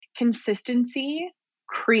consistency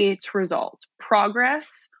creates results,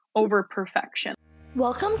 progress over perfection.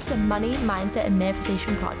 Welcome to the Money, Mindset, and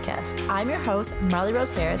Manifestation Podcast. I'm your host, Marley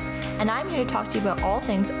Rose Harris, and I'm here to talk to you about all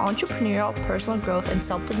things entrepreneurial, personal growth, and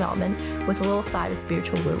self-development with a little side of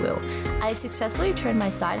spiritual woo-woo. I have successfully turned my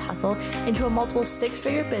side hustle into a multiple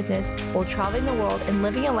six-figure business while traveling the world and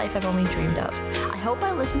living a life I've only dreamed of. I hope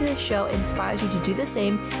by listening to this show it inspires you to do the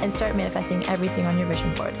same and start manifesting everything on your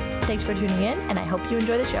vision board. Thanks for tuning in, and I hope you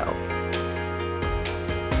enjoy the show.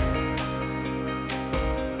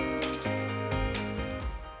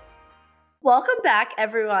 Welcome back,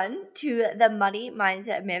 everyone, to the Money,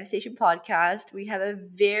 Mindset, and Manifestation Podcast. We have a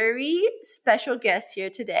very special guest here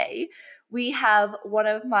today. We have one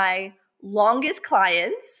of my longest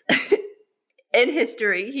clients in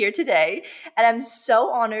history here today, and I'm so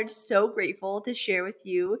honored, so grateful to share with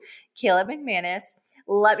you Kayla McManus.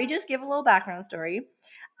 Let me just give a little background story.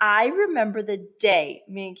 I remember the day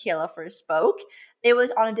me and Kayla first spoke. It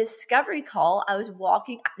was on a discovery call. I was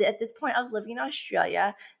walking, at this point I was living in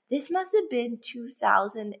Australia. This must have been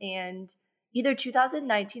either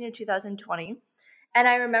 2019 or 2020. And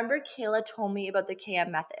I remember Kayla told me about the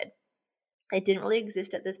KM method. It didn't really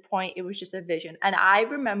exist at this point. It was just a vision. And I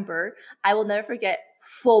remember, I will never forget,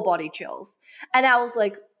 full body chills. And I was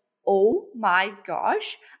like, oh my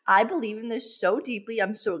gosh, I believe in this so deeply.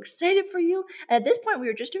 I'm so excited for you. And at this point, we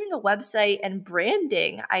were just doing a website and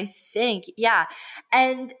branding, I think. Yeah.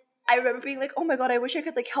 And I remember being like, oh my God, I wish I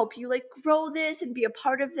could help you grow this and be a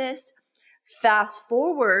part of this. Fast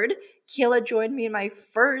forward, Kayla joined me in my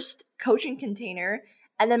first coaching container,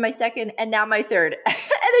 and then my second, and now my third. And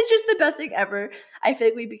it's just the best thing ever. I feel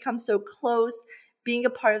like we've become so close, being a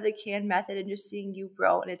part of the KM method and just seeing you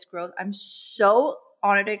grow and its growth. I'm so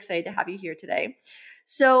honored and excited to have you here today.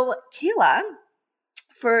 So Kayla,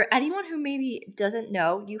 for anyone who maybe doesn't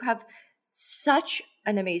know, you have such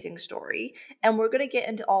an amazing story, and we're going to get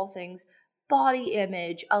into all things body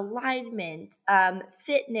image, alignment,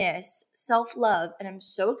 fitness, self-love, and I'm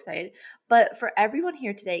so excited. But for everyone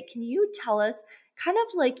here today, can you tell us kind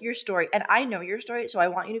of your story? And I know your story, so I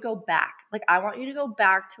want you to go back. I want you to go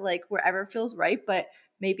back to wherever feels right, but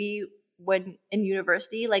maybe when in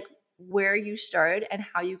university, where you started and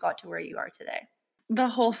how you got to where you are today. The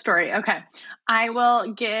whole story. Okay. I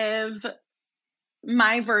will give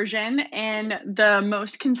my version in the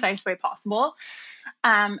most concise way possible.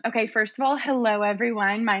 Okay, first of all, hello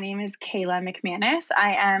everyone. My name is Kayla McManus.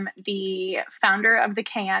 I am the founder of the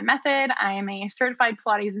KM Method. I am a certified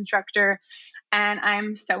Pilates instructor, and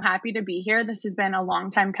I'm so happy to be here. This has been a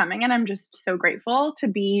long time coming, and I'm just so grateful to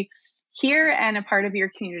be here and a part of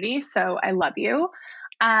your community. So I love you.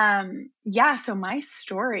 So my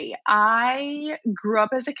story, I grew up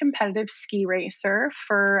as a competitive ski racer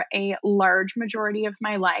for a large majority of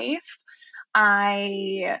my life.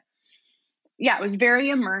 I was very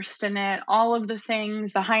immersed in it. All of the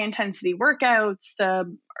things, the high intensity workouts,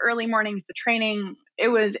 the early mornings, the training, it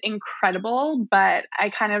was incredible. But I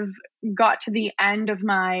kind of got to the end of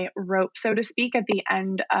my rope, so to speak, at the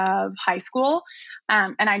end of high school.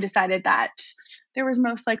 And I decided that there was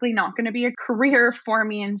most likely not going to be a career for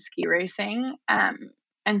me in ski racing.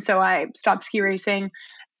 And so I stopped ski racing.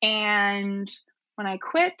 And when I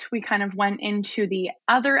quit, we kind of went into the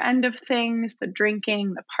other end of things, the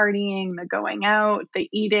drinking, the partying, the going out, the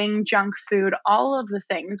eating junk food, all of the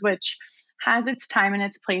things, which has its time and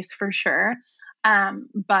its place for sure.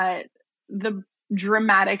 But the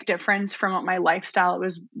dramatic difference from what my lifestyle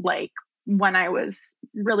was like when I was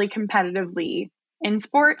really competitively in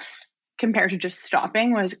sport compared to just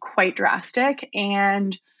stopping was quite drastic.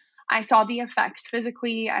 And I saw the effects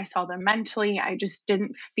physically, I saw them mentally. I just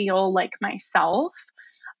didn't feel like myself.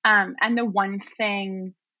 And the one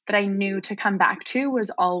thing that I knew to come back to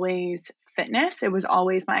was always fitness. It was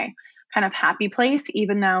always my kind of happy place,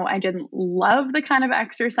 even though I didn't love the kind of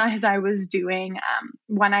exercise I was doing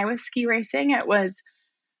when I was ski racing. It was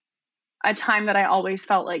a time that I always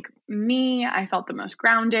felt like me. I felt the most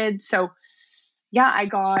grounded. So I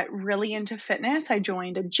got really into fitness. I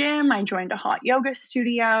joined a gym. I joined a hot yoga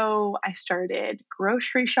studio. I started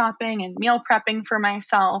grocery shopping and meal prepping for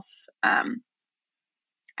myself. And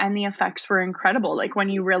the effects were incredible. When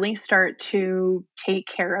you really start to take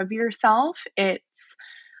care of yourself, it's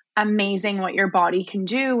amazing what your body can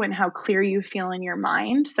do and how clear you feel in your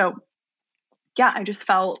mind. So I just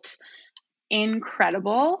felt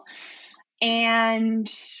incredible.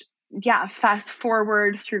 And fast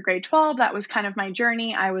forward through grade 12, that was kind of my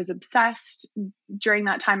journey. I was obsessed during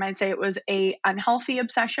that time. I'd say it was a unhealthy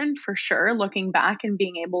obsession for sure, looking back and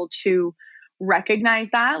being able to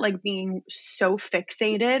recognize that, being so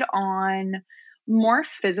fixated on more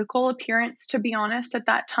physical appearance, to be honest, at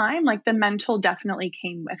that time. Like the mental definitely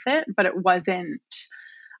came with it, but it wasn't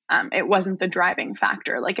the driving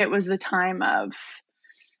factor. Like it was the time of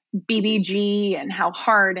BBG and how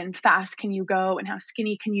hard and fast can you go and how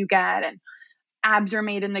skinny can you get and abs are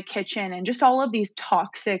made in the kitchen and just all of these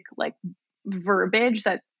toxic like verbiage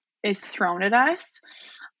that is thrown at us.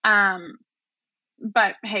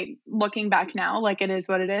 But hey, looking back now, like it is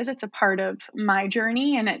what it is. It's a part of my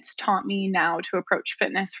journey and it's taught me now to approach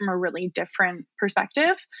fitness from a really different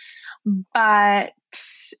perspective. But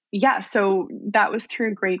yeah, so that was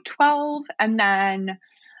through grade 12. And then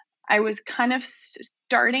I was kind of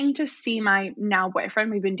starting to see my now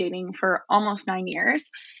boyfriend. We've been dating for almost 9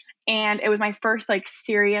 years. And it was my first like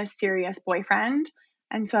serious boyfriend.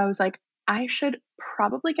 And so I was like, I should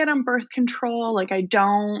probably get on birth control. Like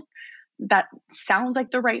that sounds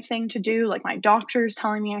like the right thing to do. Like my doctor's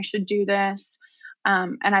telling me I should do this.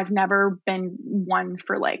 And I've never been one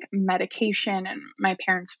for like medication, and my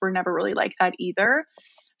parents were never really like that either.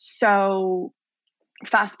 So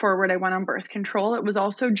fast forward, I went on birth control. It was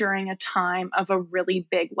also during a time of a really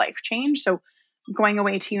big life change. So going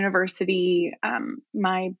away to university,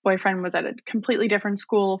 my boyfriend was at a completely different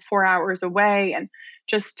school 4 hours away, and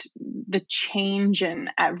just the change in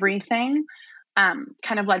everything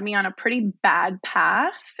kind of led me on a pretty bad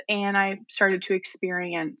path. And I started to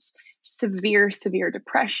experience severe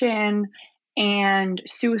depression and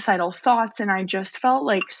suicidal thoughts. And I just felt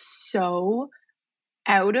like so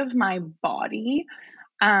out of my body.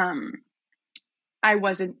 I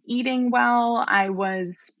wasn't eating well. I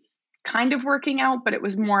was kind of working out, but it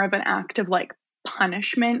was more of an act of like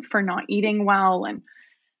punishment for not eating well. And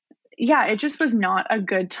yeah, it just was not a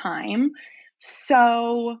good time.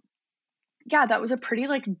 So yeah, that was a pretty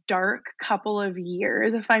like dark couple of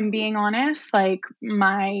years, if I'm being honest. Like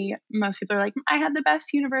most people are like, I had the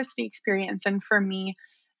best university experience. And for me,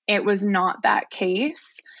 it was not that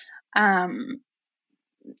case.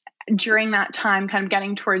 During that time, kind of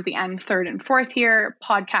getting towards the end, third and fourth year,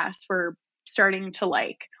 podcasts were starting to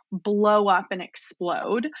like blow up and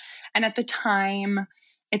explode. And at the time,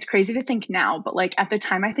 it's crazy to think now, but like at the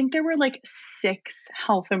time, I think there were like 6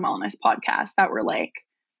 health and wellness podcasts that were like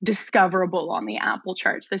discoverable on the Apple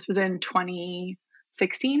charts. This was in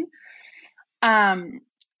 2016.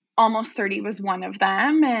 Almost 30 was one of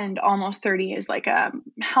them, and Almost 30 is like a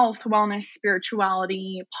health, wellness,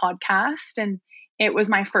 spirituality podcast. And it was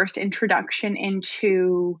my first introduction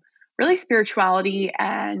into really spirituality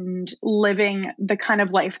and living the kind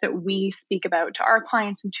of life that we speak about to our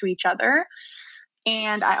clients and to each other.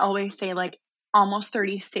 And I always say like Almost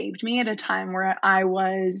 30 saved me at a time where I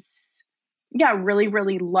was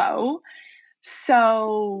really low.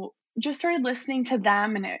 So just started listening to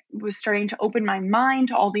them, and it was starting to open my mind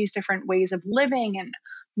to all these different ways of living and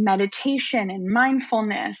meditation and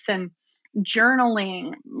mindfulness and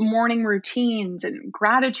journaling, morning routines and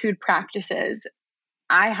gratitude practices.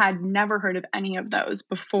 I had never heard of any of those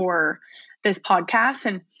before this podcast.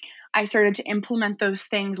 And I started to implement those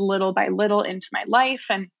things little by little into my life.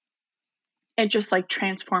 And it just like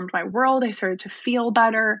transformed my world. I started to feel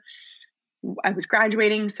better. I was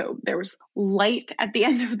graduating, so there was light at the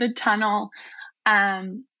end of the tunnel.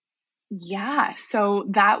 So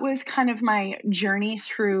that was kind of my journey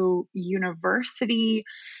through university.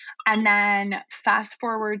 And then fast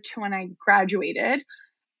forward to when I graduated,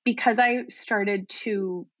 because I started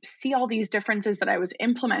to see all these differences that I was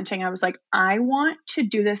implementing, I was like, I want to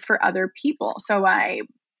do this for other people. So I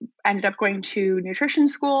ended up going to nutrition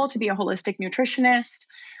school to be a holistic nutritionist.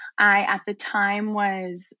 I, at the time,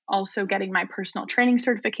 was also getting my personal training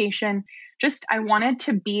certification. I wanted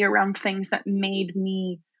to be around things that made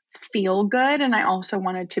me feel good. And I also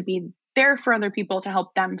wanted to be there for other people to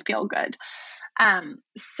help them feel good.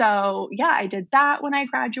 I did that when I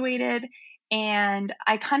graduated. And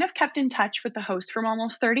I kind of kept in touch with the host from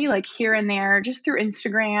Almost 30, like here and there, just through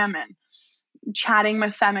Instagram and chatting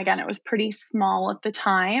with them. Again, it was pretty small at the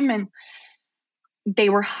time and they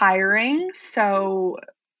were hiring. So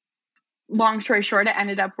long story short, it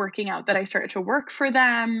ended up working out that I started to work for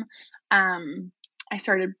them. I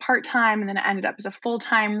started part-time and then it ended up as a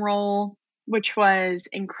full-time role, which was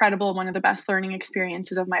incredible. One of the best learning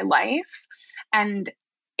experiences of my life. And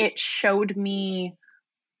it showed me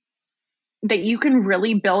that you can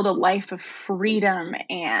really build a life of freedom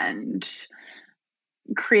and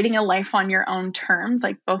creating a life on your own terms.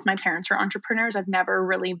 Like both my parents are entrepreneurs. I've never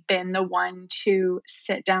really been the one to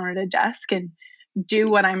sit down at a desk and do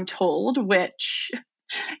what I'm told, which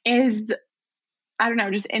is, I don't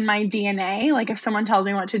know, just in my DNA. Like if someone tells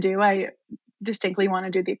me what to do, I distinctly want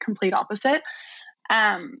to do the complete opposite.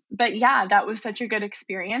 But yeah, that was such a good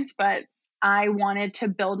experience. But I wanted to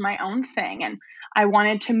build my own thing, and I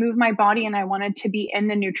wanted to move my body, and I wanted to be in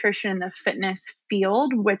the nutrition and the fitness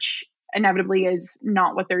field, which inevitably is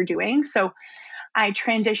not what they're doing. So I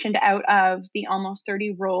transitioned out of the Almost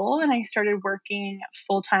 30 role and I started working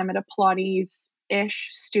full time at a Pilates ish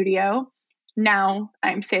studio. Now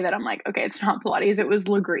I say that I'm like, okay, it's not Pilates, it was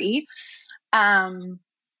Legree.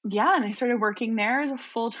 Yeah, and I started working there as a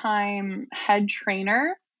full time head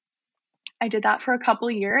trainer. I did that for a couple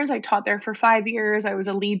of years. I taught there for 5 years. I was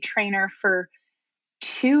a lead trainer for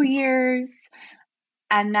 2 years.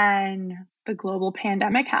 And then the global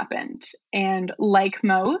pandemic happened. And like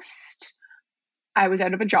most, I was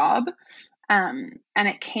out of a job. And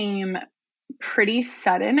it came pretty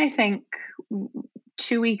sudden. I think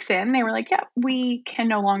 2 weeks in, they were like, yeah, we can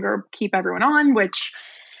no longer keep everyone on, which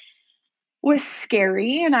was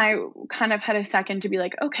scary. And I kind of had a second to be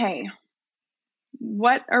like, okay,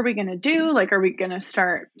 what are we going to do? Like, are we going to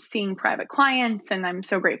start seeing private clients? And I'm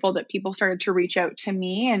so grateful that people started to reach out to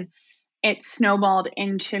me, and it snowballed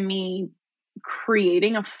into me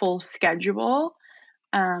creating a full schedule.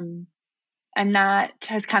 And that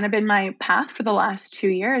has kind of been my path for the last 2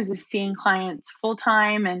 years, is seeing clients full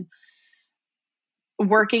time and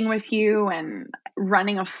working with you and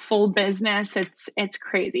running a full business. It's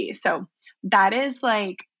crazy. So that is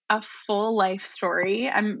like a full life story.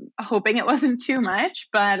 I'm hoping it wasn't too much,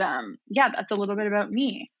 but yeah, that's a little bit about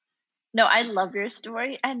me. No, I love your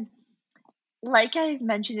story. And like I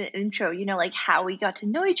mentioned in the intro, like how we got to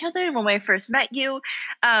know each other when I first met you.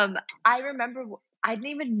 I remember I didn't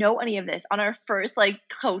even know any of this on our first like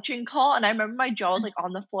coaching call. And I remember my jaw was like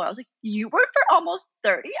on the floor. I was like, you were for Almost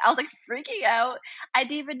 30? I was like freaking out. I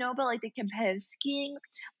didn't even know about like the competitive skiing,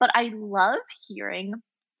 but I love hearing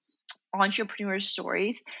entrepreneur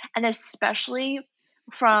stories, and especially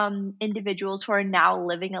from individuals who are now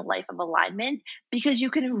living a life of alignment, because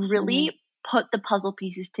you can really put the puzzle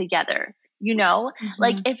pieces together.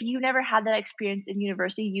 Like if you never had that experience in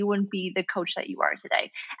university, you wouldn't be the coach that you are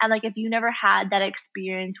today. And like if you never had that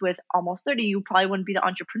experience with Almost 30, you probably wouldn't be the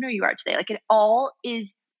entrepreneur you are today. Like it all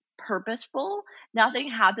is purposeful. Nothing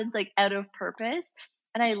happens like out of purpose.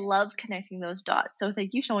 And I love connecting those dots. So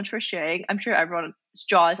thank you so much for sharing. I'm sure everyone's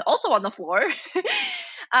jaw is also on the floor.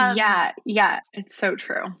 Yeah, it's so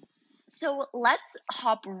true. So let's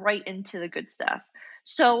hop right into the good stuff.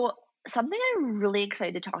 So something I'm really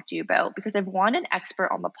excited to talk to you about, because I've wanted an expert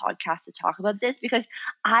on the podcast to talk about this, because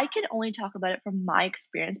I can only talk about it from my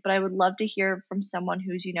experience, but I would love to hear from someone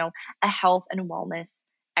who's, a health and wellness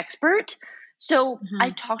expert. So I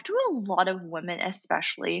talk to a lot of women,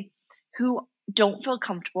 especially, who don't feel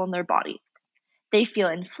comfortable in their body. They feel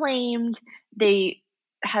inflamed. They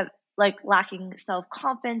have like lacking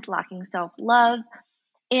self-confidence, lacking self-love.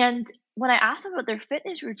 And when I ask them about their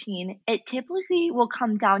fitness routine, it typically will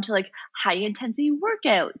come down to like high intensity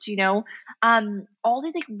workouts, all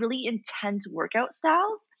these like really intense workout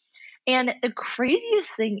styles. And the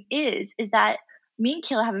craziest thing is that me and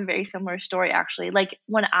Kayla have a very similar story actually. Like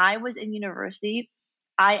when I was in university,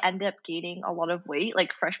 I ended up gaining a lot of weight,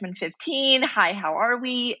 like freshman 15. Hi, how are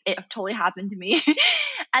we? It totally happened to me.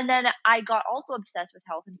 And then I got also obsessed with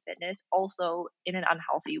health and fitness, also in an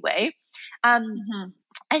unhealthy way.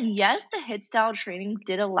 And yes, the HIIT style training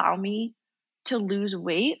did allow me to lose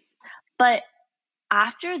weight. But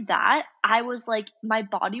after that, I was like, my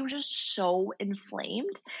body was just so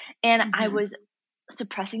inflamed, and I was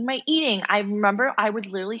suppressing my eating. I remember I would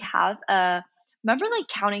literally have like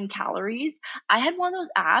counting calories. I had one of those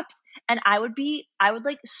apps, and I would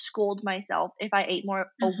like scold myself if I ate more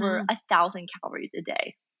over 1,000 calories a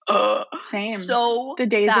day. Same. So the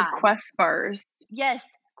days bad. of Quest bars. Yes,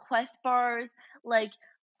 Quest bars, like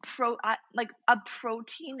like a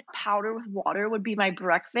protein powder with water would be my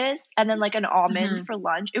breakfast, and then like an almond for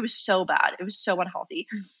lunch. It was so bad. It was so unhealthy.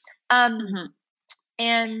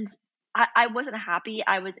 And I wasn't happy.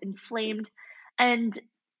 I was inflamed. And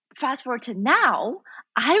fast forward to now,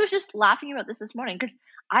 I was just laughing about this morning because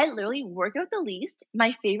I literally work out the least.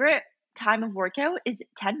 My favorite time of workout is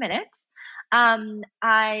 10 minutes.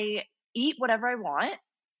 I eat whatever I want.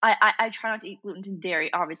 I try not to eat gluten and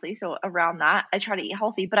dairy, obviously. So around that, I try to eat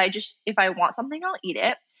healthy. But if I want something, I'll eat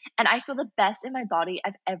it. And I feel the best in my body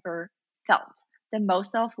I've ever felt. The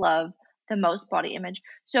most self-love, the most body image.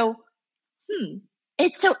 So,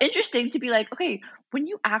 it's so interesting to be like, okay, when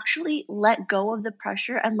you actually let go of the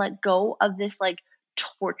pressure and let go of this like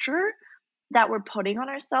torture that we're putting on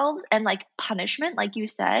ourselves and like punishment, like you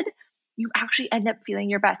said, you actually end up feeling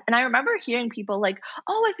your best. And I remember hearing people like,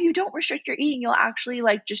 oh, if you don't restrict your eating, you'll actually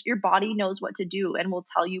like just your body knows what to do and will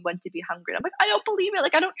tell you when to be hungry. And I'm like, I don't believe it.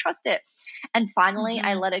 Like, I don't trust it. And finally,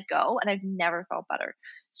 I let it go and I've never felt better.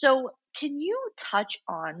 So, can you touch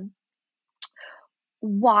on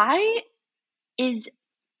why is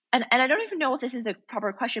and I don't even know if this is a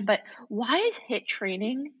proper question, but why is HIIT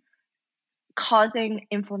training causing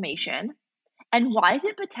inflammation? And why is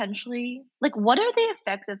it potentially like what are the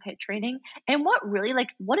effects of HIIT training? And what really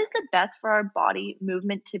what is the best for our body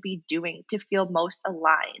movement to be doing to feel most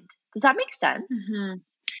aligned? Does that make sense? Hmm.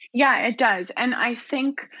 Yeah, it does. And I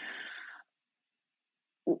think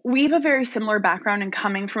we have a very similar background in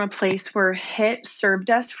coming from a place where HIIT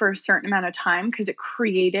served us for a certain amount of time because it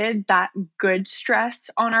created that good stress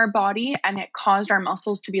on our body and it caused our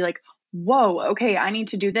muscles to be like, whoa, okay, I need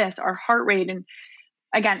to do this. Our heart rate. And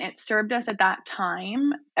again, it served us at that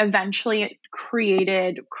time. Eventually, it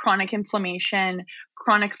created chronic inflammation,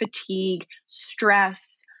 chronic fatigue,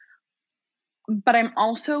 stress. But I'm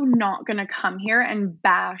also not going to come here and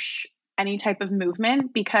bash any type of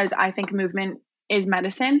movement because I think movement is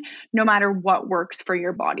medicine no matter what works for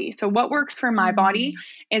your body. So, what works for my body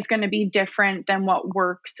Mm. is going to be different than what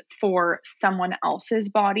works for someone else's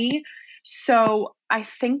body. So, I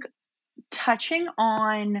think touching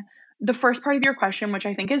on the first part of your question, which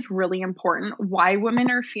I think is really important, why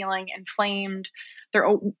women are feeling inflamed, they're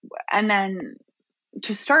and then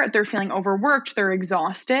to start, they're feeling overworked, they're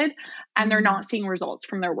exhausted, and they're Mm. not seeing results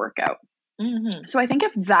from their workout. Mhm. So I think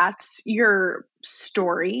if that's your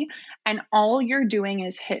story and all you're doing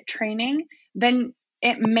is HIIT training, then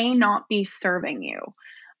it may not be serving you.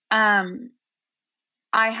 Um,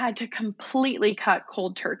 I had to completely cut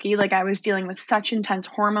cold turkey. Like I was dealing with such intense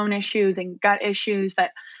hormone issues and gut issues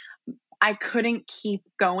that I couldn't keep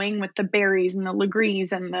going with the Barrys and the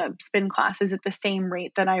Legrees and the spin classes at the same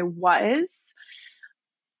rate that I was.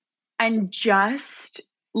 And just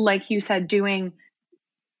like you said, doing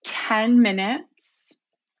 10 minutes.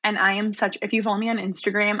 And I am such, if you follow me on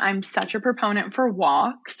Instagram, I'm such a proponent for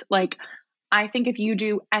walks. Like, I think if you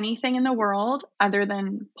do anything in the world other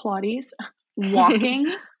than Pilates,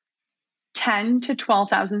 walking 10 to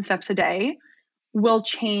 12,000 steps a day will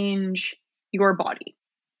change your body.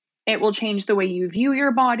 It will change the way you view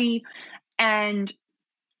your body. And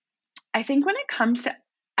I think when it comes to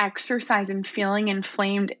exercise and feeling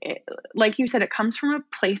inflamed, like you said, it comes from a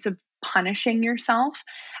place of punishing yourself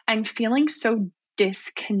and feeling so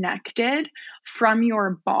disconnected from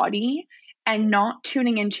your body and not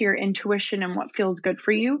tuning into your intuition and what feels good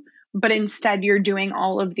for you. But instead, you're doing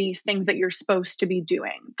all of these things that you're supposed to be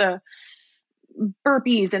doing, the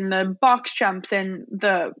burpees and the box jumps and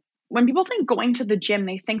the when people think going to the gym,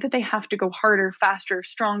 they think that they have to go harder, faster,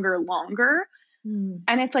 stronger, longer. Mm.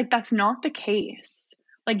 And it's like, that's not the case.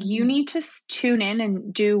 Like, you Mhm. need to tune in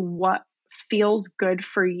and do what feels good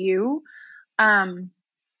for you. I'm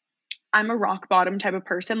a rock bottom type of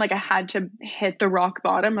person. Like, I had to hit the rock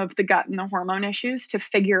bottom of the gut and the hormone issues to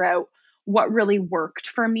figure out what really worked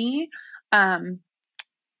for me. Um,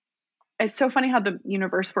 it's so funny how the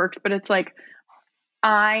universe works, but it's like,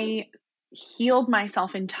 I healed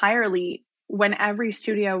myself entirely when every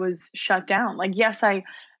studio was shut down. Like, yes, I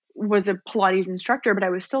was a Pilates instructor, but I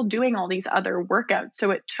was still doing all these other workouts.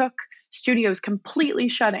 So it took studios completely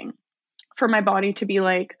shutting for my body to be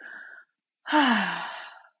like,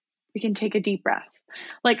 we can take a deep breath.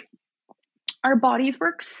 Like, our bodies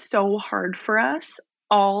work so hard for us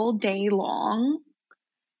all day long.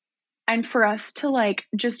 And for us to like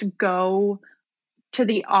just go to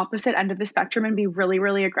the opposite end of the spectrum and be really,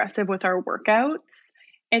 really aggressive with our workouts,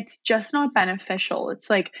 it's just not beneficial. It's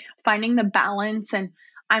like finding the balance. And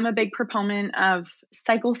I'm a big proponent of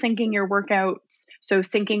cycle syncing your workouts. So,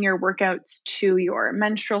 syncing your workouts to your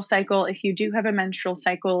menstrual cycle if you do have a menstrual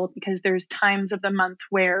cycle, because there's times of the month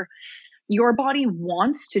where your body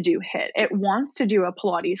wants to do HIIT. It wants to do a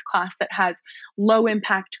Pilates class that has low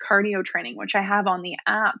impact cardio training, which I have on the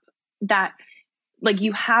app, that like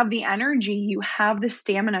you have the energy, you have the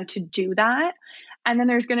stamina to do that. And then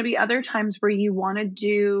there's going to be other times where you want to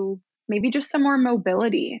do maybe just some more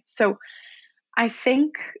mobility. So I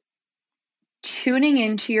think tuning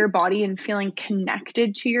into your body and feeling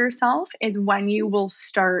connected to yourself is when you will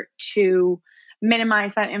start to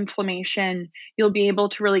minimize that inflammation. You'll be able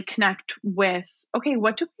to really connect with, okay,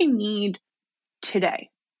 what do I need today,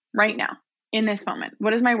 right now, in this moment?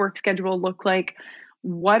 What does my work schedule look like?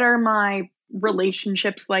 What are my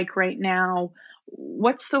relationships like right now?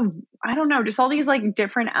 What's the, I don't know, just all these like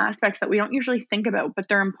different aspects that we don't usually think about, but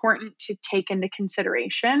they're important to take into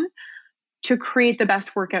consideration to create the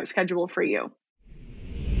best workout schedule for you.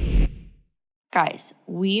 Guys,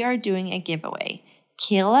 we are doing a giveaway.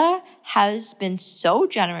 Kayla has been so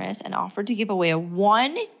generous and offered to give away a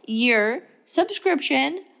 1-year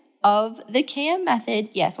subscription of the KM Method.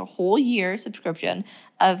 Yes, a whole year subscription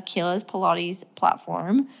of Kayla's Pilates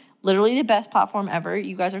platform. Literally the best platform ever.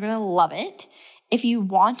 You guys are going to love it. If you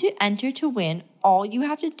want to enter to win, all you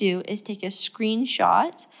have to do is take a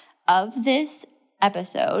screenshot of this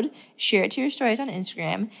episode, share it to your stories on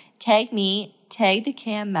Instagram, tag me, tag the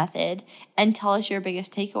KM Method, and tell us your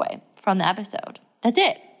biggest takeaway from the episode. That's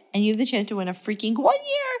it. And you have the chance to win a freaking 1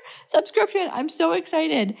 year subscription. I'm so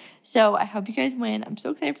excited. So I hope you guys win. I'm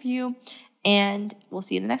so excited for you. And we'll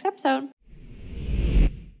see you in the next episode.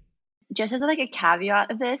 Just as like a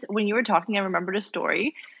caveat of this, when you were talking, I remembered a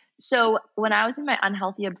story. So when I was in my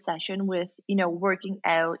unhealthy obsession with, working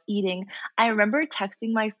out, eating, I remember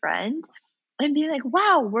texting my friend and being like,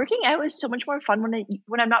 wow, working out is so much more fun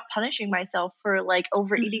when I'm not punishing myself for like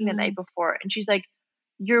overeating the night before. And she's like,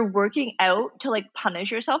 you're working out to like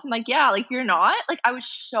punish yourself? I'm like, yeah, like you're not. Like I was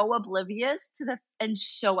so oblivious to and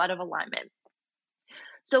so out of alignment.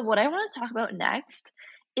 So what I want to talk about next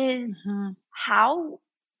is how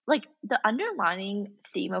like the underlying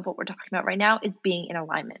theme of what we're talking about right now is being in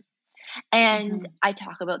alignment. And I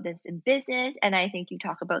talk about this in business, and I think you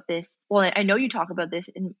talk about this, well, I know you talk about this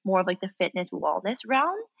in more of like the fitness wellness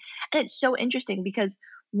realm. And it's so interesting because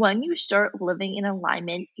when you start living in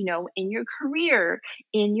alignment, in your career,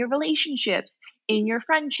 in your relationships, in your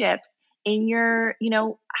friendships, in your,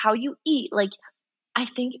 how you eat, like I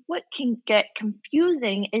think what can get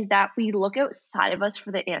confusing is that we look outside of us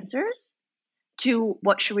for the answers to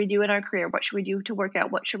what should we do in our career, what should we do to work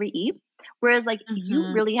out, what should we eat, whereas like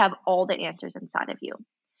you really have all the answers inside of you.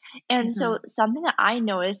 And so something that I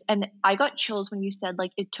noticed, and I got chills when you said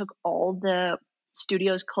like it took all the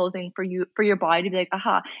studios closing for your body to be like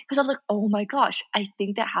aha, because I was like, oh my gosh, I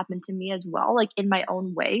think that happened to me as well, like in my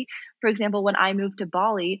own way. For example, when I moved to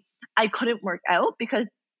Bali, I couldn't work out because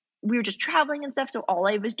we were just traveling and stuff, so all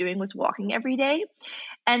I was doing was walking every day.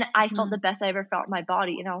 And I felt the best I ever felt in my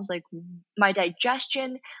body. And I was like, my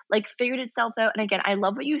digestion like figured itself out. And again, I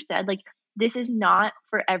love what you said. Like, this is not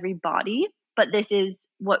for every body, but this is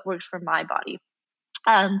what works for my body.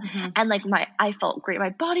 And like I felt great.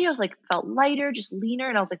 My body, I was like, felt lighter, just leaner.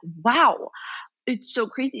 And I was like, wow, it's so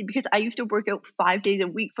crazy because I used to work out 5 days a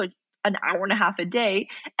week for like an hour and a half a day.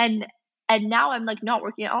 And now I'm like not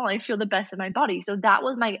working at all. I feel the best in my body. So that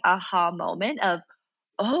was my aha moment of,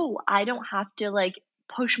 oh, I don't have to like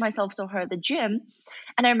push myself so hard at the gym.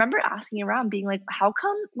 And I remember asking around being like, how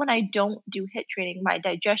come when I don't do HIIT training, my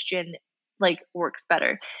digestion like works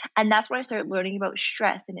better? And that's when I started learning about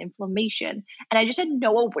stress and inflammation. And I just had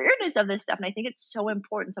no awareness of this stuff. And I think it's so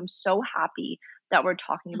important. So I'm so happy that we're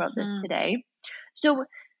talking about this today. So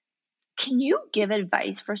can you give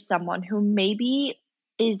advice for someone who maybe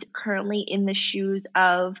is currently in the shoes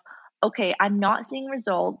of, okay, I'm not seeing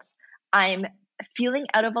results, I'm feeling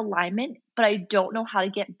out of alignment, but I don't know how to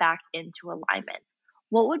get back into alignment?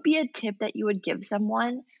 What would be a tip that you would give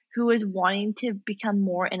someone who is wanting to become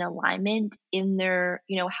more in alignment in their,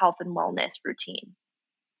 health and wellness routine?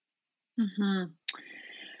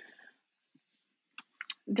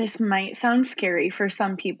 This might sound scary for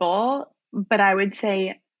some people, but I would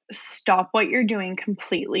say stop what you're doing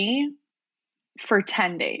completely for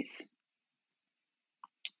 10 days.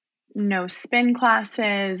 No spin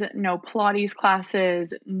classes, no Pilates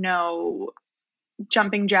classes, no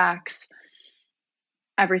jumping jacks.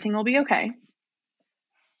 Everything will be okay.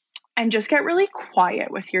 And just get really quiet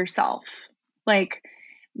with yourself. Like,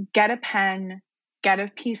 get a pen, get a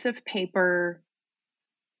piece of paper,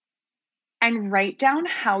 and write down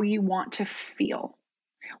how you want to feel.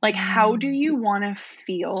 Like, how do you want to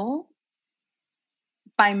feel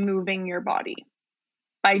by moving your body,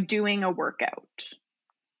 by doing a workout?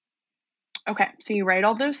 Okay, so you write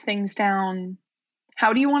all those things down.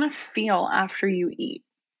 How do you want to feel after you eat?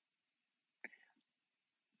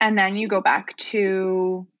 And then you go back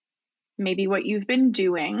to maybe what you've been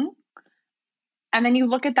doing. And then you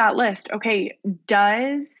look at that list. Okay,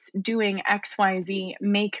 does doing XYZ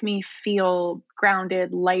make me feel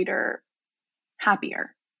grounded, lighter,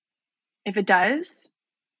 happier? If it does,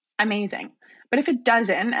 amazing. But if it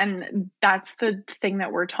doesn't, and that's the thing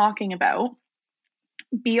that we're talking about,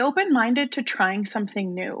 be open-minded to trying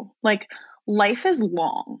something new. Like, life is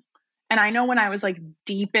long. And I know when I was like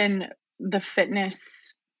deep in the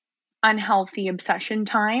fitness, unhealthy obsession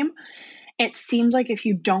time, it seems like if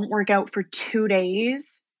you don't work out for 2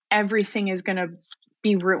 days, everything is going to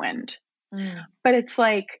be ruined. But it's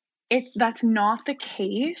like, that's not the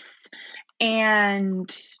case.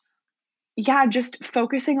 And yeah, just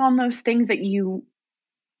focusing on those things that you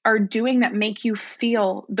are doing that make you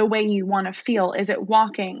feel the way you want to feel. Is it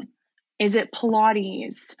walking? Is it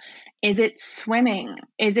Pilates? Is it swimming?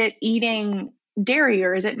 Is it eating dairy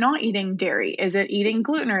or is it not eating dairy? Is it eating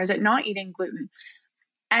gluten or is it not eating gluten?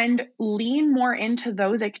 And lean more into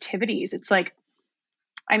those activities. It's like,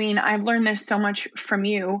 I mean, I've learned this so much from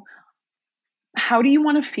you. How do you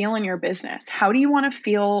want to feel in your business? How do you want to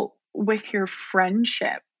feel with your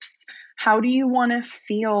friendships? How do you want to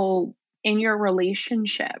feel in your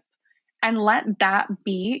relationship? And let that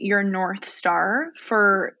be your North Star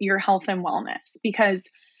for your health and wellness. Because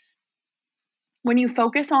when you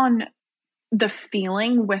focus on the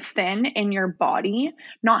feeling within in your body,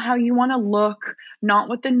 not how you want to look, not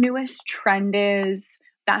what the newest trend is,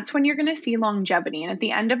 that's when you're going to see longevity. And at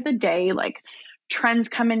the end of the day, like trends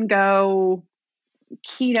come and go,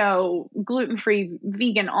 keto, gluten-free,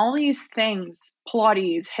 vegan, all these things,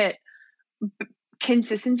 Pilates, HIIT,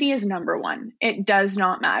 consistency is number one. It does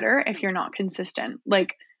not matter if you're not consistent.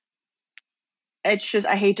 Like, it's just,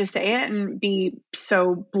 I hate to say it and be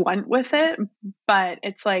so blunt with it, but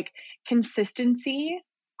it's like consistency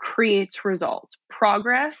creates results,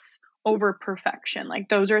 progress over perfection. Like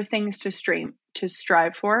those are things to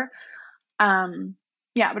strive for.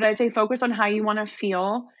 Yeah, but I'd say focus on how you want to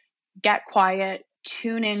feel, get quiet,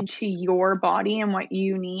 tune into your body and what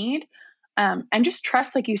you need. And just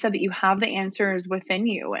trust, like you said, that you have the answers within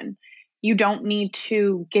you and you don't need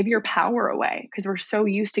to give your power away because we're so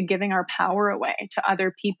used to giving our power away to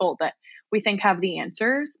other people that we think have the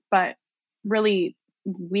answers, but really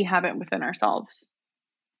we have it within ourselves.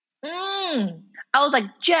 I was like,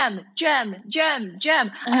 gem.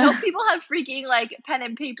 I hope people have freaking like pen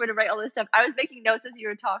and paper to write all this stuff. I was making notes as you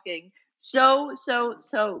were talking. So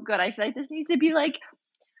good. I feel like this needs to be like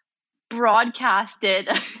broadcasted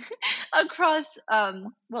across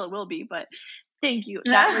well, it will be, but thank you.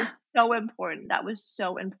 That was so important. That was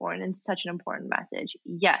so important and such an important message.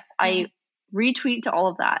 Yes, I retweet to all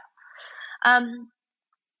of that.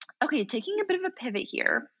 Okay, taking a bit of a pivot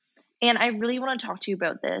here, and I really want to talk to you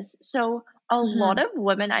about this. So a lot of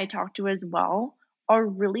women I talk to as well are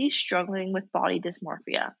really struggling with body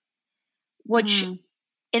dysmorphia, which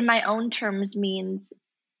in my own terms means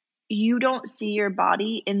you don't see your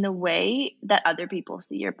body in the way that other people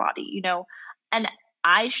see your body, you know? And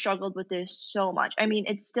I struggled with this so much. I mean,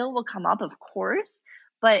 it still will come up, of course,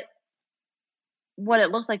 but what it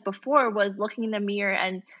looked like before was looking in the mirror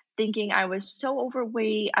and thinking I was so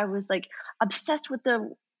overweight. I was like obsessed with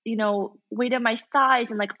the, you know, weight of my thighs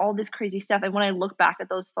and like all this crazy stuff. And when I look back at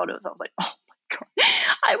those photos, I was like, oh my God,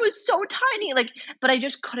 I was so tiny. Like, but I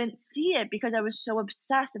just couldn't see it because I was so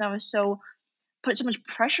obsessed and I was so put so much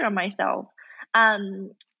pressure on myself.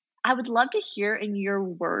 I would love to hear in your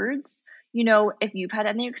words, you know, if you've had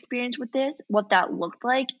any experience with this, what that looked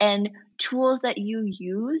like, and tools that you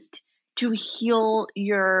used to heal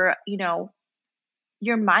your, you know,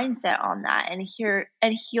 your mindset on that and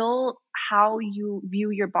heal how you view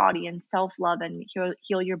your body and self-love and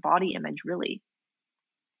heal your body image really.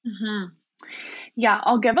 Yeah,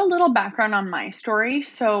 I'll give a little background on my story.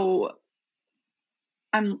 So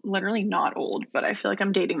I'm literally not old, but I feel like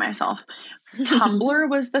I'm dating myself. Tumblr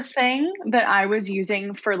was the thing that I was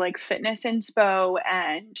using for like fitness inspo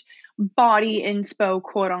and body inspo,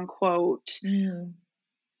 quote unquote.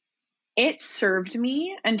 It served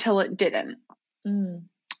me until it didn't. And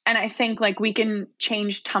I think like we can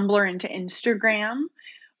change Tumblr into Instagram.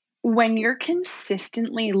 When you're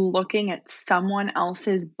consistently looking at someone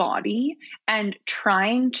else's body and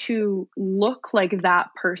trying to look like that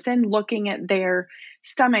person, looking at their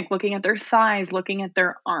stomach, looking at their thighs, looking at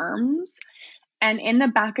their arms, and in the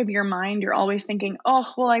back of your mind, you're always thinking, oh,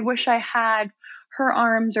 well, I wish I had her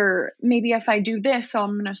arms, or maybe if I do this,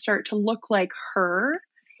 I'm going to start to look like her.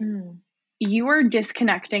 You are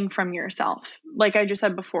disconnecting from yourself. Like I just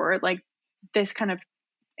said before, like this kind of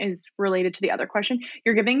is related to the other question.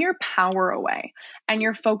 You're giving your power away and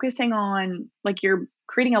you're focusing on like you're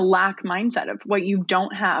creating a lack mindset of what you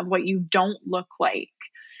don't have, what you don't look like.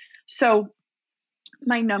 So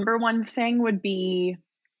my number one thing would be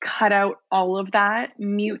cut out all of that,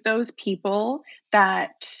 mute those people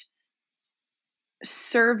that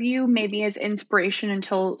serve you maybe as inspiration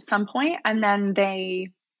until some point and then they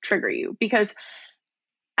trigger you, because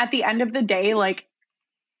at the end of the day, like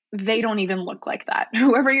they don't even look like that.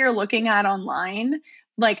 Whoever you're looking at online,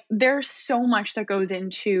 like there's so much that goes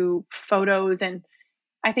into photos. And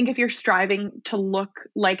I think if you're striving to look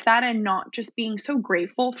like that and not just being so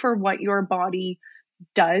grateful for what your body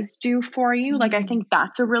does do for you, like I think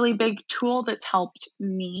that's a really big tool that's helped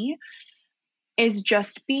me, is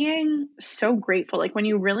just being so grateful. Like when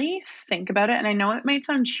you really think about it, and I know it might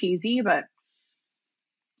sound cheesy, but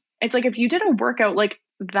it's like if you did a workout, like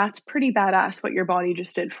that's pretty badass what your body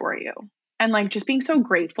just did for you. and like just being so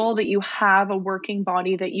grateful that you have a working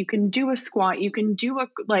body, that you can do a squat, you can do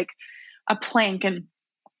a plank. And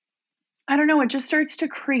I don't know, it just starts to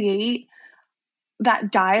create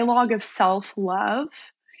that dialogue of self-love.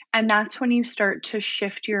 And that's when you start to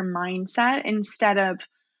shift your mindset, instead of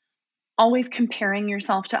always comparing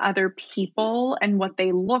yourself to other people and what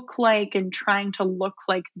they look like and trying to look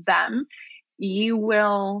like them. You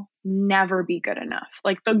will never be good enough.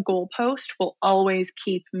 Like, the goalpost will always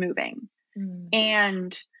keep moving.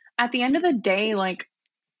 And at the end of the day, like,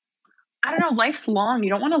 I don't know, life's long. You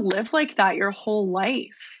don't want to live like that your whole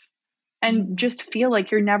life and just feel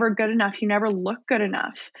like you're never good enough. You never look good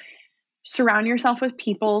enough. Surround yourself with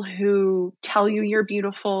people who tell you you're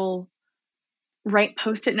beautiful. Write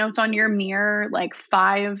Post-it notes on your mirror, like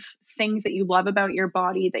 5 things that you love about your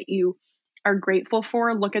body that you are grateful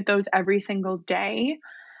for. Look at those every single day.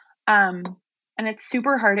 And it's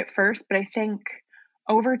super hard at first, but I think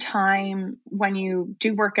over time, when you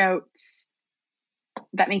do workouts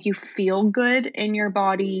that make you feel good in your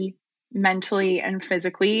body, mentally and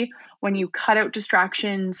physically, when you cut out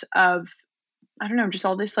distractions of, I don't know, just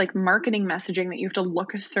all this like marketing messaging that you have to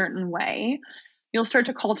look a certain way, you'll start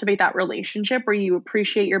to cultivate that relationship where you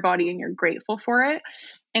appreciate your body and you're grateful for it,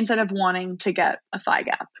 instead of wanting to get a thigh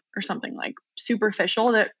gap or something like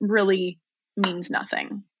superficial that really means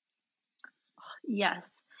nothing.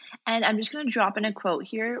 Yes. And I'm just going to drop in a quote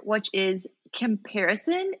here, which is,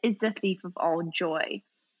 comparison is the thief of all joy.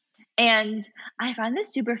 And I find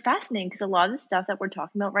this super fascinating because a lot of the stuff that we're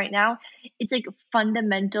talking about right now, it's like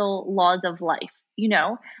fundamental laws of life. You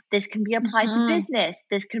know, this can be applied to business.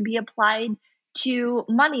 This can be applied to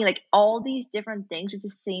money, like all these different things with the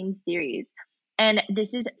same theories. And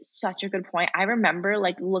this is such a good point. I remember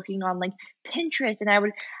like looking on like Pinterest, and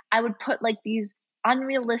I would put like these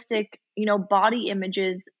unrealistic, you know, body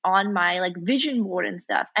images on my like vision board and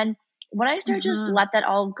stuff. And when I started to just let that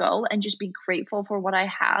all go and just be grateful for what I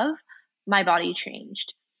have, my body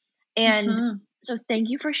changed. And so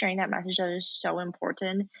thank you for sharing that message. That is so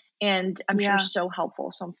important. And I'm sure so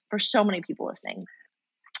helpful for so many people listening.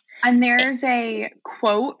 And there's a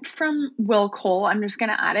quote from Will Cole. I'm just going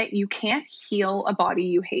to add it. You can't heal a body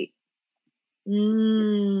you hate.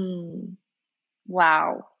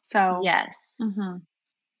 Wow. So, yes.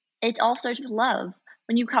 It all starts with love.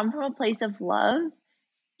 When you come from a place of love,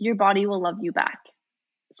 your body will love you back.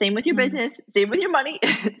 Same with your business, same with your money,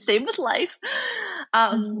 same with life.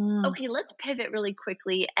 Okay, let's pivot really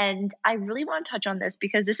quickly. And I really want to touch on this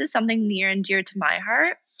because this is something near and dear to my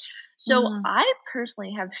heart. So I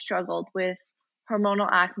personally have struggled with hormonal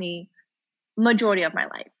acne majority of my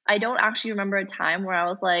life. I don't actually remember a time where I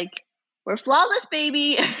was like, we're flawless,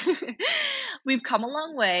 baby. We've come a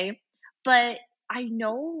long way. But I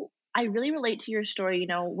know I really relate to your story, you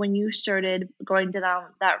know, when you started going down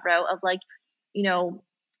that route of like, you know,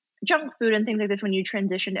 junk food and things like this. When you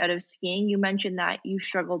transitioned out of skiing, you mentioned that you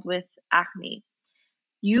struggled with acne.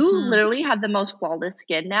 You literally have the most flawless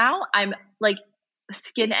skin now. I'm like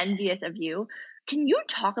skin envious of you. Can you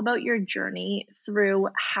talk about your journey through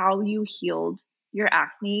how you healed your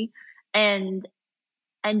acne and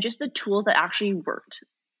just the tools that actually worked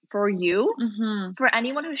for you? For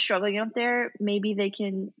anyone who's struggling out there, maybe they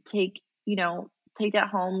can take that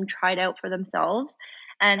home, try it out for themselves,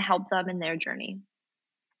 and help them in their journey.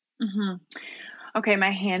 Okay,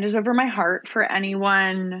 my hand is over my heart for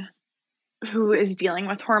anyone who is dealing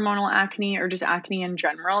with hormonal acne or just acne in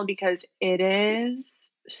general, because it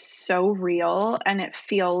is so real and it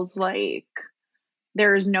feels like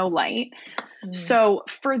there is no light. So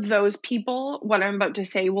for those people, what I'm about to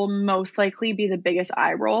say will most likely be the biggest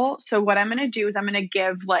eye roll. So what I'm going to do is I'm going to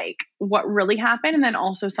give like what really happened and then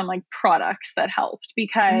also some like products that helped,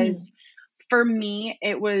 because for me,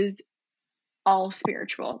 it was all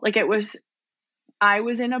spiritual. Like I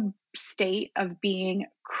was in a state of being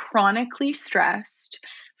chronically stressed,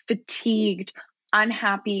 fatigued,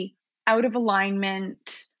 unhappy, out of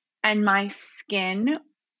alignment, and my skin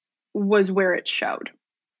was where it showed.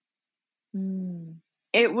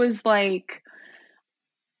 It was like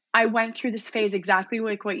I went through this phase exactly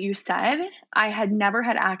like what you said. I had never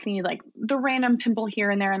had acne, like the random pimple here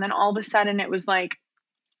and there, and then all of a sudden it was like,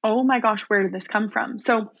 oh my gosh, where did this come from?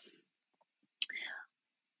 So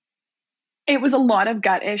it was a lot of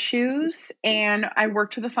gut issues, and I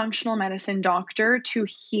worked with a functional medicine doctor to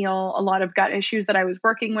heal a lot of gut issues that I was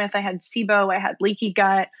working with. I had SIBO, I had leaky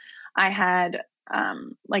gut, I had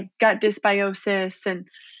like gut dysbiosis, and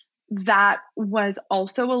that was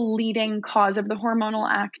also a leading cause of the hormonal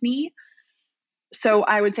acne. So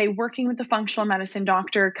I would say working with the functional medicine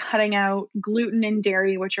doctor, cutting out gluten and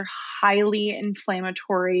dairy, which are highly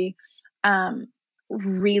inflammatory,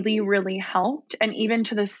 really, really helped. And even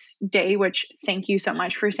to this day, which thank you so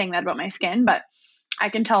much for saying that about my skin, but I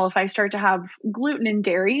can tell if I start to have gluten and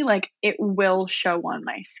dairy, like it will show on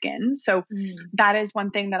my skin. So Mm. that is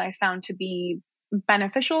one thing that I found to be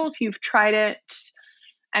beneficial. If you've tried it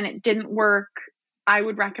and it didn't work, I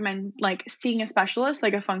would recommend like seeing a specialist,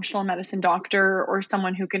 like a functional medicine doctor or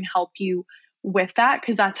someone who can help you with that,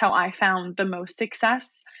 because that's how I found the most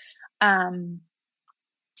success. Um,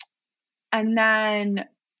 and then,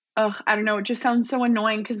 I don't know, it just sounds so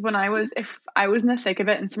annoying because if I was in the thick of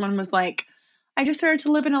it and someone was like, I just started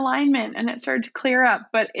to live in alignment and it started to clear up,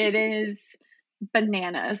 but it is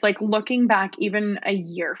bananas. Like looking back even a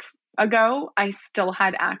year ago, I still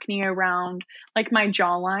had acne around like my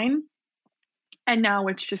jawline. And now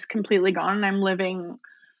it's just completely gone. And I'm living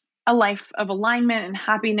a life of alignment and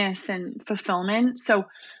happiness and fulfillment. So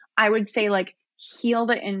I would say like heal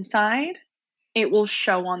the inside. It will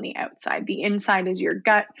show on the outside. The inside is your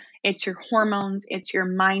gut, it's your hormones, it's your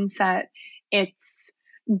mindset, it's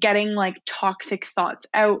getting like toxic thoughts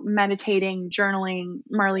out, meditating, journaling.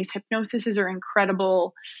 Marley's hypnosis are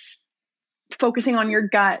incredible. Focusing on your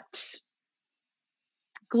gut,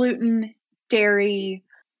 gluten, dairy.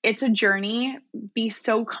 It's a journey. Be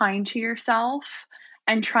so kind to yourself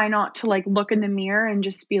and try not to like look in the mirror and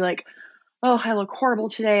just be like, oh, I look horrible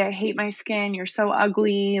today. I hate my skin. You're so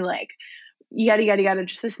ugly. Like, yada, yada, yada,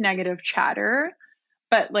 just this negative chatter.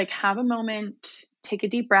 But like, have a moment, take a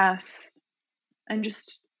deep breath, and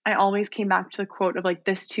just, I always came back to the quote of like,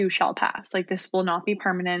 this too shall pass. Like, this will not be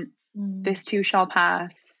permanent. This too shall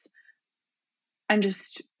pass. And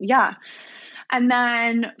just, yeah. And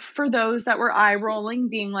then for those that were eye rolling,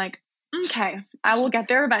 being like, okay, I will get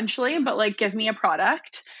there eventually, but like, give me a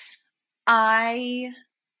product. I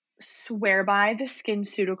swear by the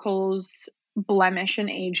SkinCeuticals Blemish and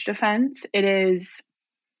Age Defense. It is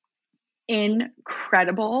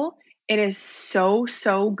incredible. It is so,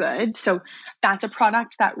 so good. So that's a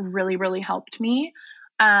product that really, really helped me.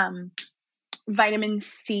 Vitamin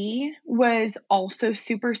C was also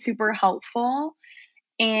super, super helpful.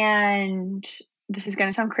 And this is going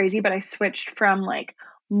to sound crazy, but I switched from like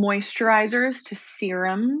moisturizers to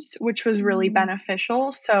serums, which was really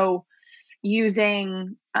beneficial. So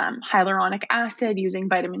using hyaluronic acid, using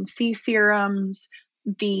vitamin C serums,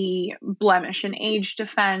 the Blemish and Age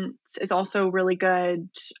Defense is also really good.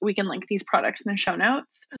 We can link these products in the show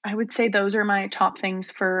notes. I would say those are my top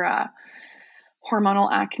things for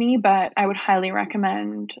hormonal acne, but I would highly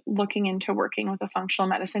recommend looking into working with a functional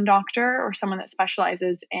medicine doctor or someone that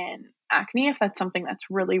specializes in acne if that's something that's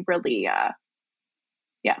really, really,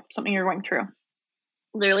 something you're going through.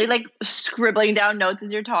 Literally like scribbling down notes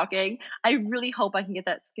as you're talking. I really hope I can get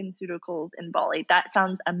that SkinCeuticals in Bali. That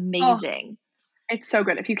sounds amazing. Oh, it's so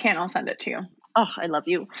good. If you can't, I'll send it to you. Oh, I love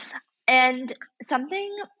you. And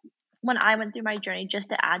something when I went through my journey, just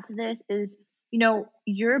to add to this, is, you know,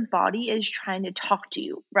 your body is trying to talk to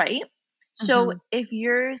you, right? So if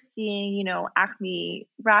you're seeing, you know, acne,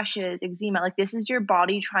 rashes, eczema, like this is your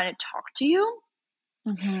body trying to talk to you.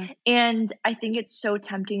 And I think it's so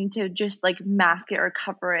tempting to just like mask it or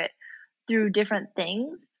cover it through different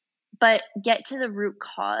things, but get to the root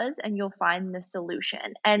cause and you'll find the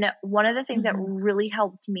solution. And one of the things that really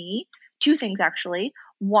helped me, two things actually.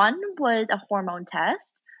 One was a hormone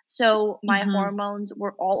test. So my hormones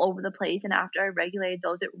were all over the place. And after I regulated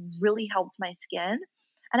those, it really helped my skin.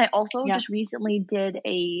 And I also just recently did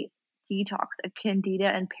a detox, a candida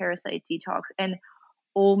and parasite detox. And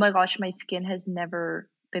oh my gosh, my skin has never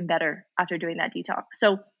been better after doing that detox.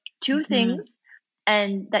 So two things,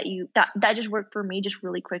 and that just worked for me just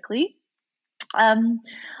really quickly.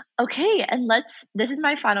 Okay, and this is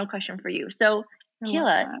my final question for you. So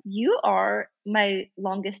Kayla, you are my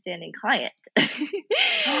longest standing client.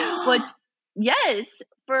 Which, yes,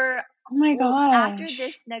 for oh my gosh. after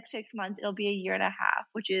this next 6 months, it'll be a year and a half,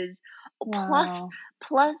 which is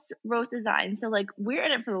plus Rose Design. So like we're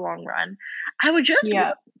in it for the long run. I would just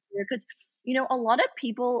because you know a lot of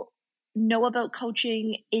people know about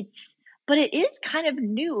coaching. But it is kind of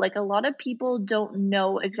new. Like a lot of people don't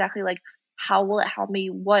know exactly like how will it help me?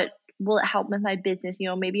 What will it help with my business? You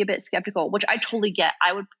know, maybe a bit skeptical, which I totally get.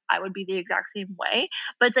 I would be the exact same way.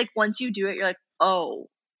 But it's like once you do it, you're like, oh,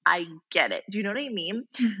 I get it. Do you know what I mean?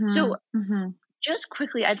 So just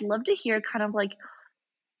quickly, I'd love to hear kind of like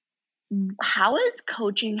how has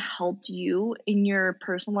coaching helped you in your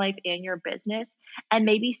personal life and your business? And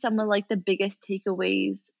maybe some of like the biggest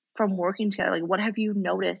takeaways from working together. Like what have you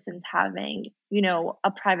noticed since having, you know,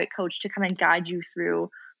 a private coach to kind of guide you through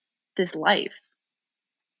this life?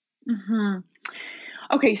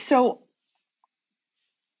 Okay, so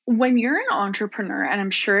when you're an entrepreneur, and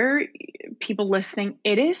I'm sure people listening,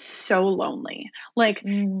 it is so lonely. Like,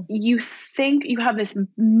 Mm, you think you have this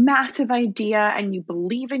massive idea and you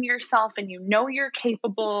believe in yourself and you know you're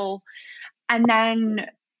capable, and then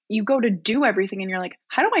you go to do everything and you're like,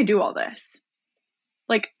 how do I do all this?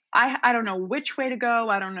 Like, I don't know which way to go.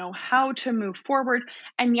 I don't know how to move forward.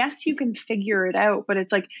 And yes, you can figure it out, but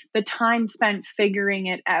it's like the time spent figuring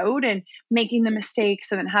it out and making the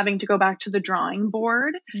mistakes and then having to go back to the drawing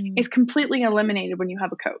board mm, is completely eliminated when you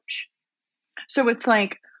have a coach. So it's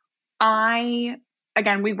like, I,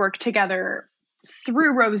 again, we work together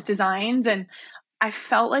through Rose Designs, and I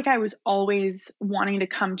felt like I was always wanting to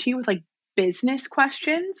come to you with like business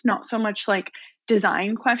questions, not so much like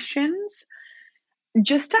design questions,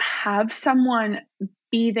 just to have someone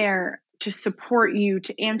be there to support you,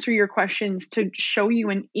 to answer your questions, to show you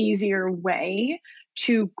an easier way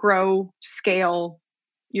to grow, scale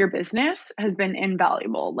your business has been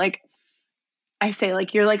invaluable. Like, I say,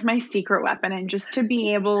 like, you're like my secret weapon. And just to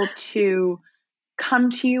be able to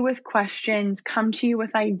come to you with questions, come to you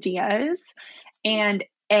with ideas, and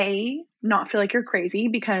not feel like you're crazy,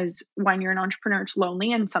 because when you're an entrepreneur, it's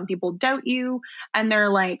lonely and some people doubt you and they're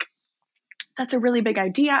like, that's a really big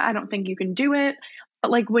idea. I don't think you can do it.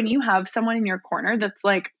 But like, when you have someone in your corner that's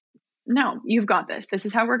like, no, you've got this. This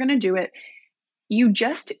is how we're going to do it.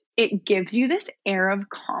 It gives you this air of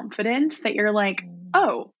confidence that you're like, mm,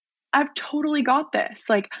 oh, I've totally got this.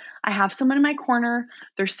 Like, I have someone in my corner.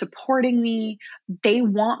 They're supporting me. They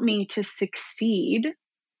want me to succeed.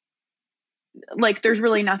 Like, there's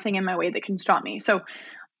really nothing in my way that can stop me. So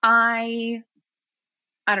I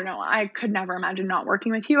I don't know. I could never imagine not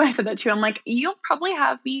working with you. I said that too. I'm like, you'll probably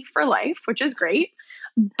have me for life, which is great.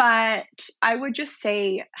 But I would just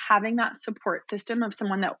say having that support system of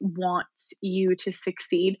someone that wants you to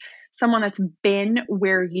succeed, someone that's been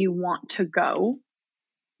where you want to go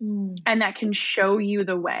mm, and that can show you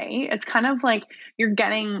the way. It's kind of like you're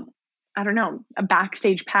getting, I don't know, a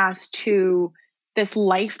backstage pass to this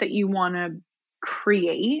life that you want to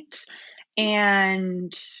create.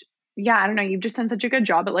 And yeah, I don't know, you've just done such a good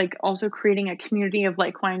job at like also creating a community of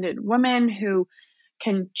like-minded women who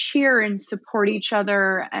can cheer and support each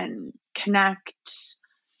other and connect.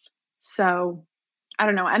 So I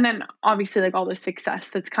don't know. And then obviously like all the success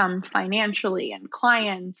that's come financially and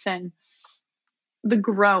clients and the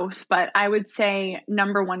growth. But I would say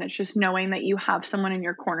number one, it's just knowing that you have someone in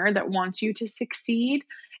your corner that wants you to succeed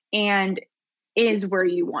and is where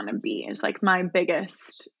you want to be, is like my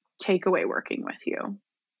biggest takeaway working with you.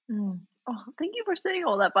 mm. Oh, thank you for saying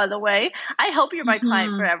all that, by the way. I hope you're my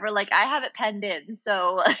client Hmm. forever. Like, I have it penned in,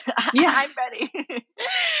 so I'm Yes. ready.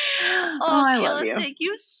 Oh, Oh, I love Kayla, you. thank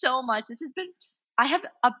you so much. This has been, I have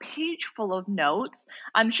a page full of notes.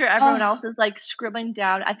 I'm sure everyone Oh, else is like scribbling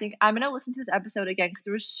down. I think I'm going to listen to this episode again because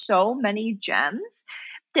there were so many gems.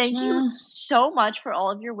 Thank you mm, so much for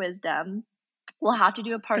all of your wisdom. We'll have to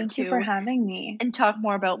do a part thank you for two having me. and talk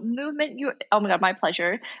more about movement. You, oh my god, my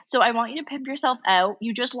pleasure. So I want you to pimp yourself out.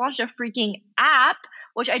 You just launched a freaking app,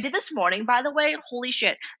 which I did this morning, by the way. Holy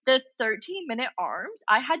shit. The 13-minute arms,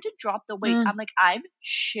 I had to drop the weights. Mm, I'm like, I'm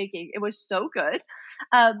shaking. It was so good.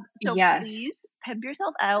 So yes. please pimp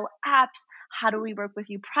yourself out. Apps, how do we work with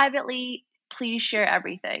you privately? Please share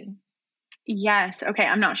everything. Yes. Okay.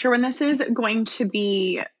 I'm not sure when this is going to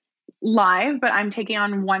be live, but I'm taking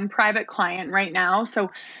on one private client right now. So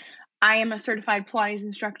I am a certified Pilates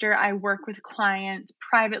instructor. I work with clients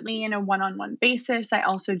privately in a one on one basis. I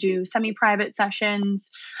also do semi private sessions.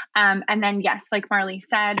 And then, yes, like Marley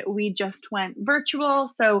said, we just went virtual.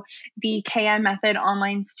 So the KM Method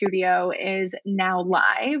Online Studio is now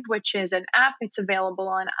live, which is an app. It's available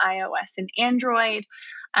on iOS and Android.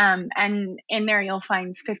 And in there, you'll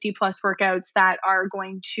find 50 plus workouts that are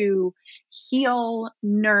going to heal,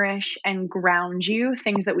 nourish, and ground you,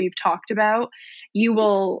 things that we've talked about. You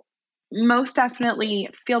will most definitely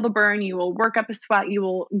feel the burn. You will work up a sweat. You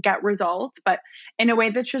will get results, but in a way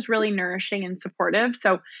that's just really nourishing and supportive.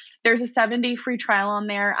 So there's a 7-day free trial on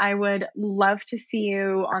there. I would love to see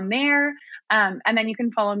you on there. And then you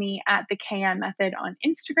can follow me at the KM Method on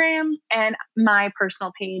Instagram. And my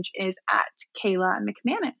personal page is at Kayla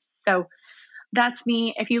McManus. So that's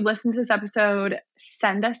me. If you listen to this episode,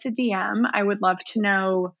 send us a DM. I would love to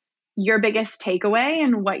know your biggest takeaway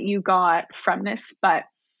and what you got from this. But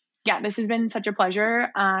yeah, this has been such a pleasure.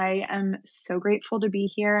 I am so grateful to be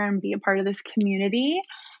here and be a part of this community.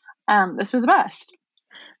 This was the best.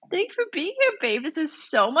 Thanks for being here, babe. This was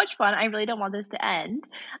so much fun. I really don't want this to end.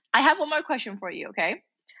 I have one more question for you, okay?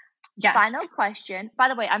 Yes. Final question. By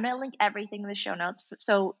the way, I'm going to link everything in the show notes,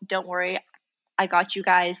 so don't worry. I got you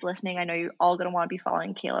guys listening. I know you're all going to want to be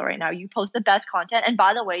following Kayla right now. You post the best content. And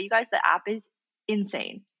by the way, you guys, the app is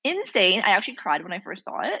insane. Insane. I actually cried when I first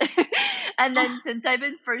saw it. And then since I've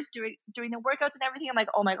been first doing the workouts and everything, I'm like,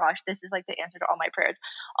 oh my gosh, this is like the answer to all my prayers.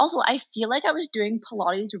 Also, I feel like I was doing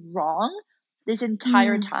Pilates wrong this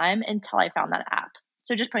entire time until I found that app.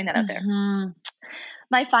 So just putting that out there.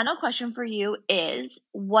 My final question for you is,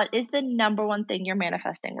 what is the number one thing you're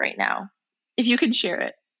manifesting right now? If you can share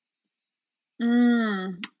it.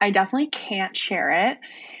 I definitely can't share it.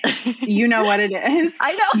 You know what it is.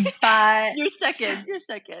 I know. But You're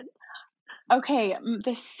second. Okay,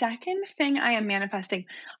 the second thing I am manifesting,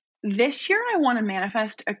 this year I want to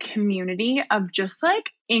manifest a community of just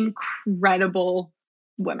like incredible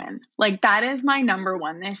women. Like that is my number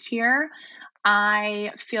one this year.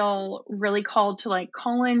 I feel really called to like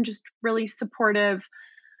call in just really supportive,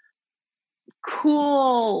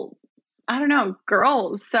 cool, I don't know,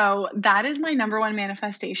 girls. So that is my number one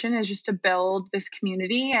manifestation, is just to build this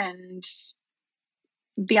community, and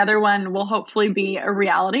the other one will hopefully be a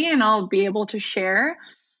reality and I'll be able to share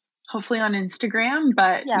hopefully on Instagram.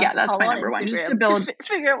 But yeah that's my number one, just to build,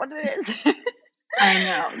 figure out what it is. I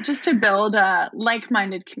know, just to build a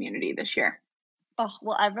like-minded community this year. Oh,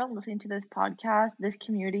 well, everyone listening to this podcast, this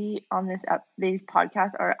community on these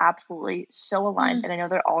podcasts are absolutely so aligned, and I know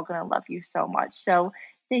they're all going to love you so much. So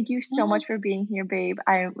thank you so much for being here, babe.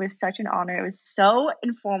 It was such an honor. It was so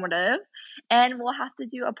informative, and we'll have to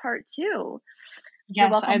do a part 2. Yes, You're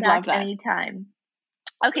welcome I'd back love that. Anytime.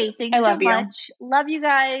 Okay, thanks so much. Love you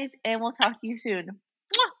guys, and we'll talk to you soon.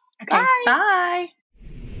 Okay, bye.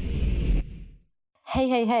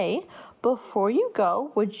 Hey. Before you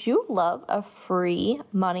go, would you love a free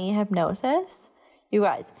money hypnosis? You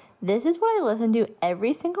guys, this is what I listen to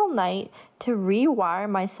every single night to rewire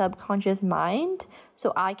my subconscious mind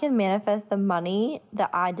so I can manifest the money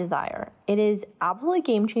that I desire. It is absolutely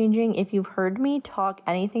game-changing. If you've heard me talk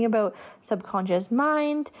anything about subconscious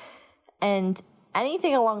mind and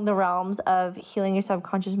anything along the realms of healing your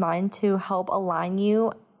subconscious mind to help align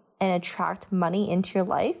you and attract money into your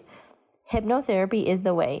life, hypnotherapy is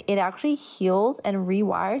the way. It actually heals and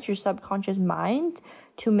rewires your subconscious mind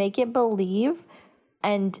to make it believe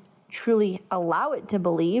and truly allow it to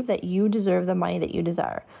believe that you deserve the money that you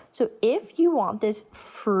desire. So if you want this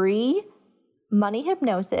free money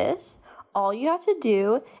hypnosis, all you have to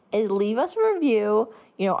do is leave us a review,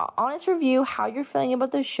 honest review, how you're feeling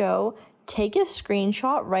about the show, take a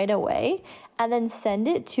screenshot right away, and then send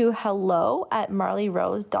it to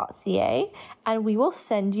hello@marleyrose.ca, and we will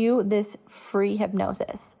send you this free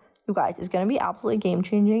hypnosis. You guys, it's going to be absolutely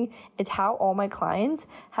game-changing. It's how all my clients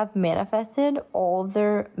have manifested all of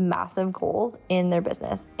their massive goals in their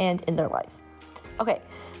business and in their life. Okay,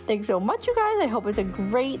 thanks so much, you guys. I hope it's a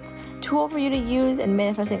great tool for you to use in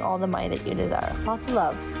manifesting all the money that you desire. Lots of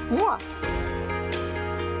love. Mwah!